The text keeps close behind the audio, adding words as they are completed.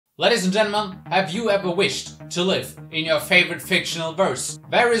Ladies and gentlemen, have you ever wished to live in your favorite fictional verse?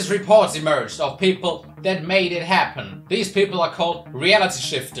 Various reports emerged of people that made it happen. These people are called reality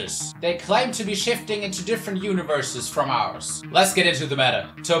shifters. They claim to be shifting into different universes from ours. Let's get into the matter.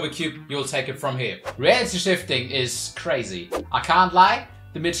 tobicube, you'll take it from here. Reality shifting is crazy. I can't lie.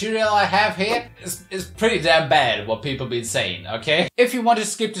 The material I have here is pretty damn bad, what people been saying, okay? If you want to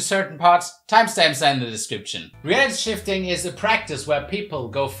skip to certain parts, timestamps are in the description. Reality shifting is a practice where people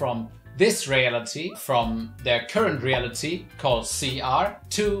go from this reality, from their current reality, called CR,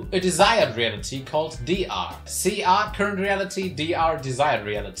 to a desired reality called DR. CR, current reality, DR, desired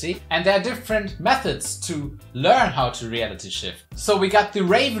reality. And there are different methods to learn how to reality shift. So we got the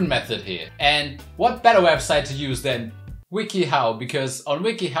Raven method here. And what better website to use than WikiHow, because on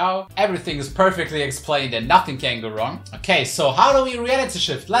WikiHow everything is perfectly explained and nothing can go wrong. Okay, so how do we reality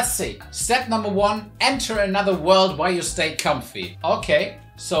shift? Let's see. Step number 1, enter another world while you stay comfy. Okay,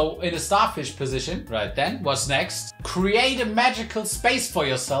 so in a starfish position, right then, what's next? Create a magical space for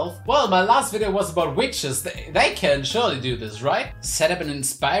yourself. Well, my last video was about witches. They can surely do this, right? Set up an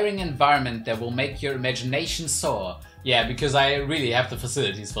inspiring environment that will make your imagination soar. Yeah, because I really have the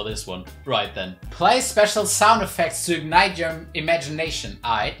facilities for this one. Right then. Play special sound effects to ignite your imagination.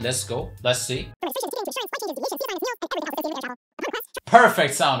 Alright, let's go. Let's see.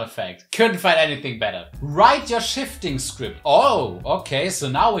 Perfect sound effect. Couldn't find anything better. Write your shifting script. Oh, okay, so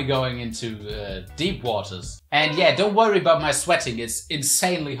now we're going into deep waters. And yeah, don't worry about my sweating. It's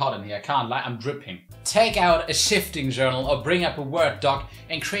insanely hot in here. I can't lie, I'm dripping. Take out a shifting journal or bring up a Word doc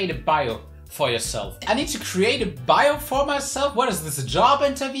and create a bio for yourself. I need to create a bio for myself? What is this, a job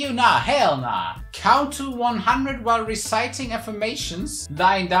interview? Nah, hell nah. Count to 100 while reciting affirmations.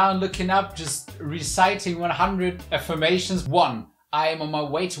 Lying down, looking up, just reciting 100 affirmations. 1. I am on my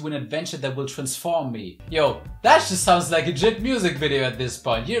way to an adventure that will transform me. Yo, that just sounds like a JIT music video at this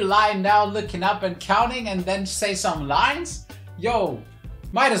point. You're lying down, looking up and counting and then say some lines? Yo,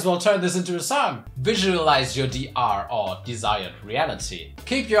 might as well turn this into a song. Visualize your DR or desired reality.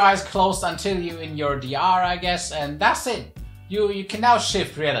 Keep your eyes closed until you're in your DR, I guess, and that's it. You can now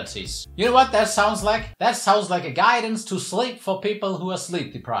shift realities. You know what that sounds like? That sounds like a guidance to sleep for people who are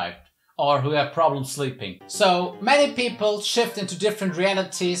sleep deprived or who have problems sleeping. So many people shift into different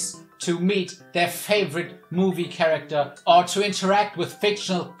realities to meet their favorite movie character or to interact with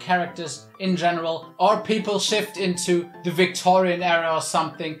fictional characters in general, or people shift into the Victorian era or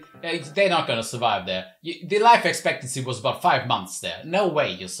something. They're not gonna survive there. The life expectancy was about 5 months there. No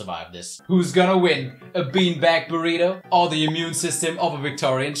way you'll survive this. Who's gonna win? A beanbag burrito or the immune system of a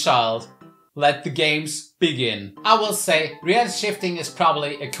Victorian child? Let the games begin. I will say reality shifting is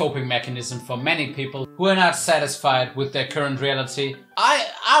probably a coping mechanism for many people who are not satisfied with their current reality.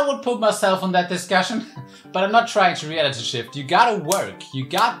 I would put myself on that discussion, but I'm not trying to reality shift. You gotta work. You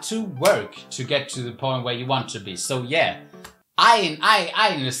got to work to get to the point where you want to be. So yeah, I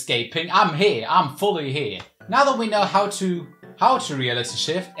ain't escaping. I'm here. I'm fully here. Now that we know how to reality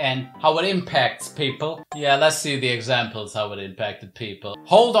shift and how it impacts people. Yeah, let's see the examples how it impacted people.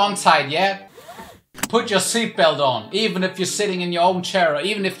 Hold on tight, yeah? Put your seatbelt on. Even if you're sitting in your own chair or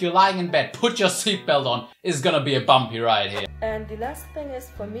even if you're lying in bed, put your seatbelt on. It's gonna be a bumpy ride here. And the last thing is,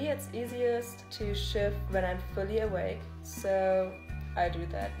 for me it's easiest to shift when I'm fully awake. So I do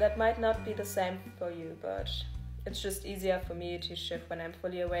that. That might not be the same for you, but it's just easier for me to shift when I'm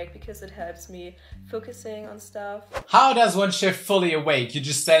fully awake because it helps me focusing on stuff. How does one shift fully awake? You're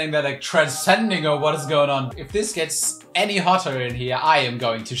just standing there like transcending or what is going on? If this gets any hotter in here, I am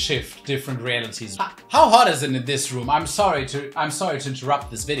going to shift different realities. How hot is it in this room? I'm sorry to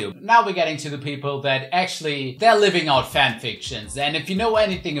interrupt this video. Now we're getting to the people that actually, they're living out fan fictions. And if you know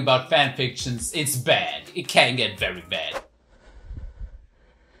anything about fan fictions, it's bad. It can get very bad.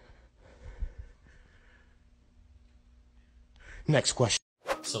 Next question.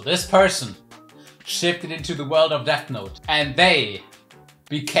 So this person shifted into the world of Death Note and they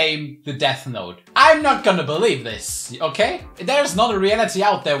became the Death Note. I'm not gonna believe this, okay? There's not a reality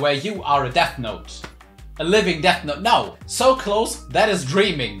out there where you are a Death Note. A living Death Note. No. So close, that is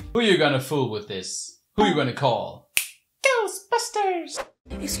dreaming. Who you gonna fool with this? Who you gonna call? Ghostbusters!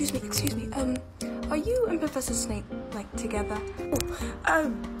 Excuse me, are you and Professor Snape, like, together?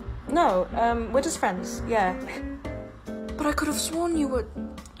 No, we're just friends, yeah. But I could have sworn you were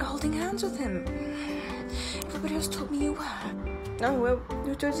holding hands with him. Everybody else told me you were. No, well,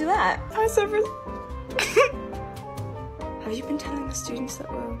 who told you that? Hi, Severus. Have you been telling the students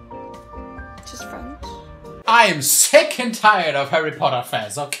that we're just friends? I am sick and tired of Harry Potter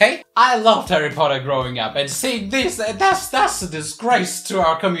fans, okay? I loved Harry Potter growing up, and seeing this, that's a disgrace to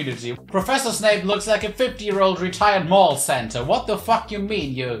our community. Professor Snape looks like a 50-year-old retired mall Santa. What the fuck you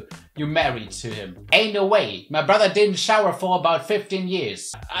mean you married to him? Ain't no way. My brother didn't shower for about 15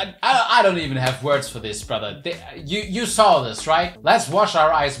 years. I don't even have words for this, brother. You saw this, right? Let's wash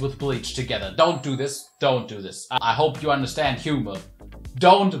our eyes with bleach together. Don't do this. Don't do this. I hope you understand humor.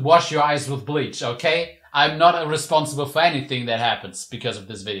 Don't wash your eyes with bleach, okay? I'm not responsible for anything that happens because of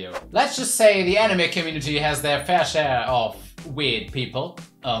this video. Let's just say the anime community has their fair share of weird people.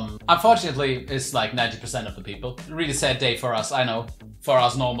 Unfortunately, it's like 90% of the people. Really sad day for us, I know. For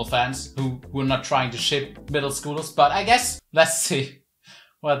us normal fans who are not trying to ship middle schoolers. But I guess, let's see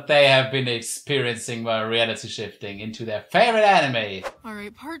what they have been experiencing while reality shifting into their favorite anime.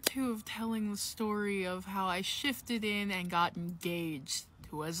 Alright, part 2 of telling the story of how I shifted in and got engaged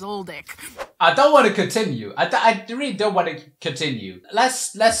to a Zoldyck. I don't want to continue. I really don't want to continue.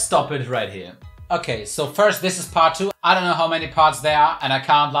 Let's stop it right here. Okay, so first, this is part 2. I don't know how many parts there are, and I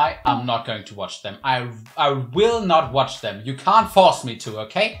can't lie, I'm not going to watch them. I will not watch them. You can't force me to,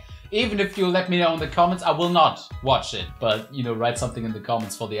 okay? Even if you let me know in the comments, I will not watch it. But, you know, write something in the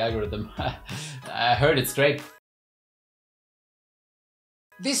comments for the algorithm. I heard it's great.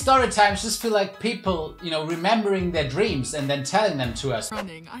 These story times just feel like people, you know, remembering their dreams and then telling them to us.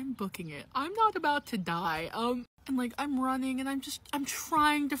 Running, I'm booking it. I'm not about to die. And like, I'm running and I'm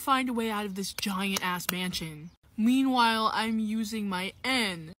trying to find a way out of this giant ass mansion. Meanwhile, I'm using my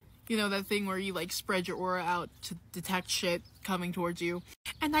N. You know, that thing where you like spread your aura out to detect shit coming towards you.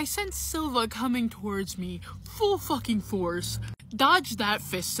 And I sense Silva coming towards me, full fucking force. Dodge that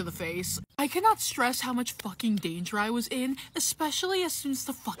fist to the face. I cannot stress how much fucking danger I was in, especially as soon as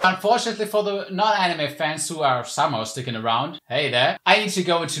the fuck— Unfortunately for the non-anime fans who are somehow sticking around, hey there, I need to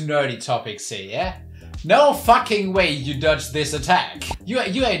go into nerdy topics here, yeah? No fucking way you dodged this attack. You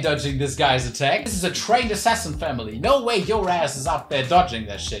ain't dodging this guy's attack. This is a trained assassin family. No way your ass is up there dodging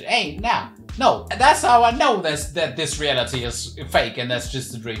that shit. Ain't nah. No, that's how I know that this reality is fake and that's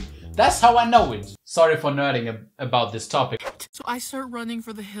just a dream. That's how I know it. Sorry for nerding about this topic. So I start running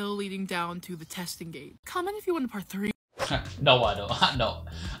for the hill leading down to the testing gate. Comment if you want to part 3. No, I don't. No,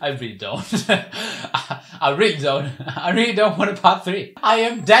 I really don't. I really don't. I really don't want a part 3. I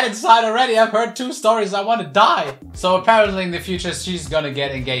am dead inside already. I've heard 2 stories. I want to die. So apparently in the future, she's gonna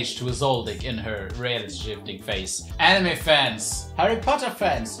get engaged to a Zoldyck in her reality shifting phase. Anime fans, Harry Potter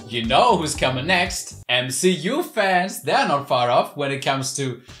fans, you know who's coming next. MCU fans, they're not far off when it comes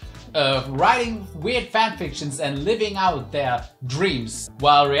to writing weird fanfictions and living out their dreams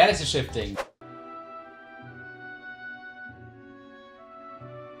while reality shifting.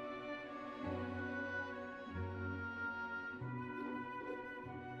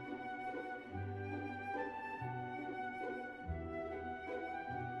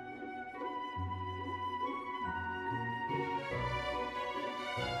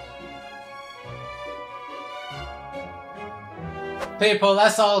 People,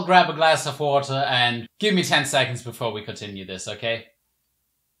 let's all grab a glass of water and give me 10 seconds before we continue this, okay?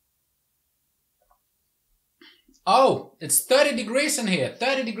 Oh, it's 30 degrees in here.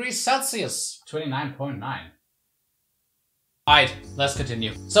 30 degrees Celsius. 29.9. Alright, let's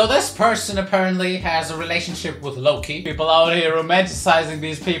continue. So this person apparently has a relationship with Loki. People out here romanticizing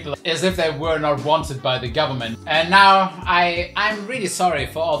these people as if they were not wanted by the government. And now I'm really sorry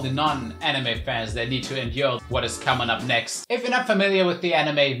for all the non-anime fans that need to endure what is coming up next. If you're not familiar with the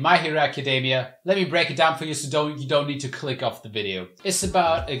anime My Hero Academia, let me break it down for you so you don't need to click off the video. It's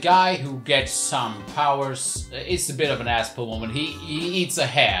about a guy who gets some powers. It's a bit of an ass-pull moment. He eats a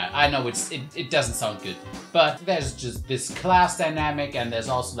hair. I know it doesn't sound good, but there's just this class dynamic and there's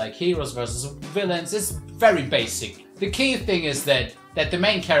also like heroes versus villains. It's very basic. The key thing is that the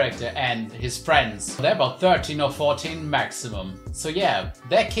main character and his friends, they're about 13 or 14 maximum. So yeah,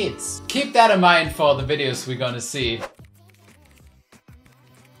 they're kids. Keep that in mind for the videos we're gonna see.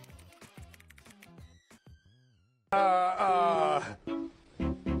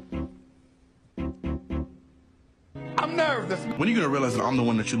 I'm nervous. When are you gonna realize that I'm the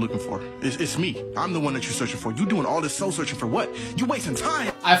one that you're looking for? It's me. I'm the one that you're searching for. You doing all this soul searching for what? You wasting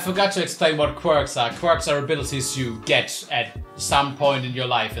time. I forgot to explain what quirks are. Quirks are abilities you get at some point in your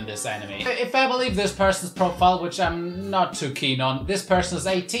life in this anime. If I believe this person's profile, which I'm not too keen on, this person is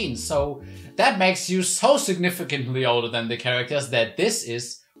 18, so that makes you so significantly older than the characters that this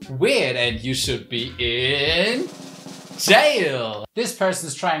is weird and you should be in jail. This person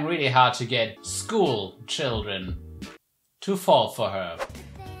is trying really hard to get school children to fall for her.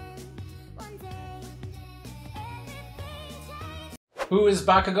 Who is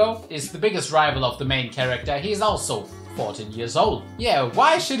Bakugo? Is the biggest rival of the main character. He's also 14 years old. Yeah,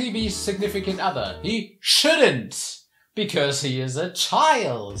 why should he be significant other? He shouldn't! Because he is a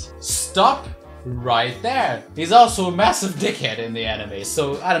child. Stop right there. He's also a massive dickhead in the anime,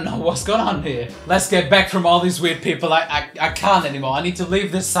 so I don't know what's going on here. Let's get back from all these weird people. I can't anymore. I need to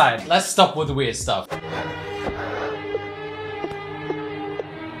leave this side. Let's stop with the weird stuff.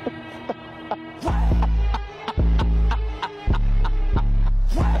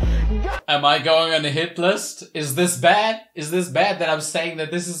 Am I going on a hit list? Is this bad? Is this bad that I'm saying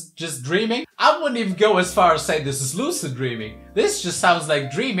that this is just dreaming? I wouldn't even go as far as saying this is lucid dreaming. This just sounds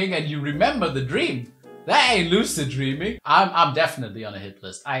like dreaming and you remember the dream. That ain't lucid dreaming. I'm definitely on a hit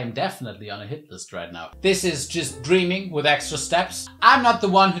list. I am definitely on a hit list right now. This is just dreaming with extra steps. I'm not the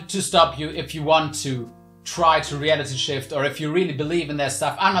one to stop you if you want to try to reality shift or if you really believe in that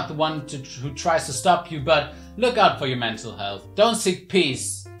stuff. I'm not the one who tries to stop you, but look out for your mental health. Don't seek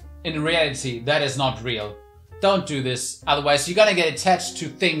peace in reality that is not real. Don't do this, otherwise you're gonna get attached to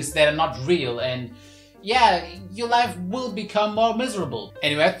things that are not real and yeah, your life will become more miserable.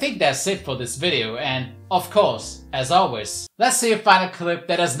 Anyway, I think that's it for this video and of course, as always, let's see a final clip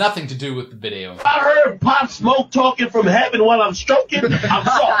that has nothing to do with the video. I heard Pop Smoke talking from heaven while I'm stroking. I'm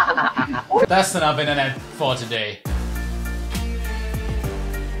sorry. That's enough internet for today.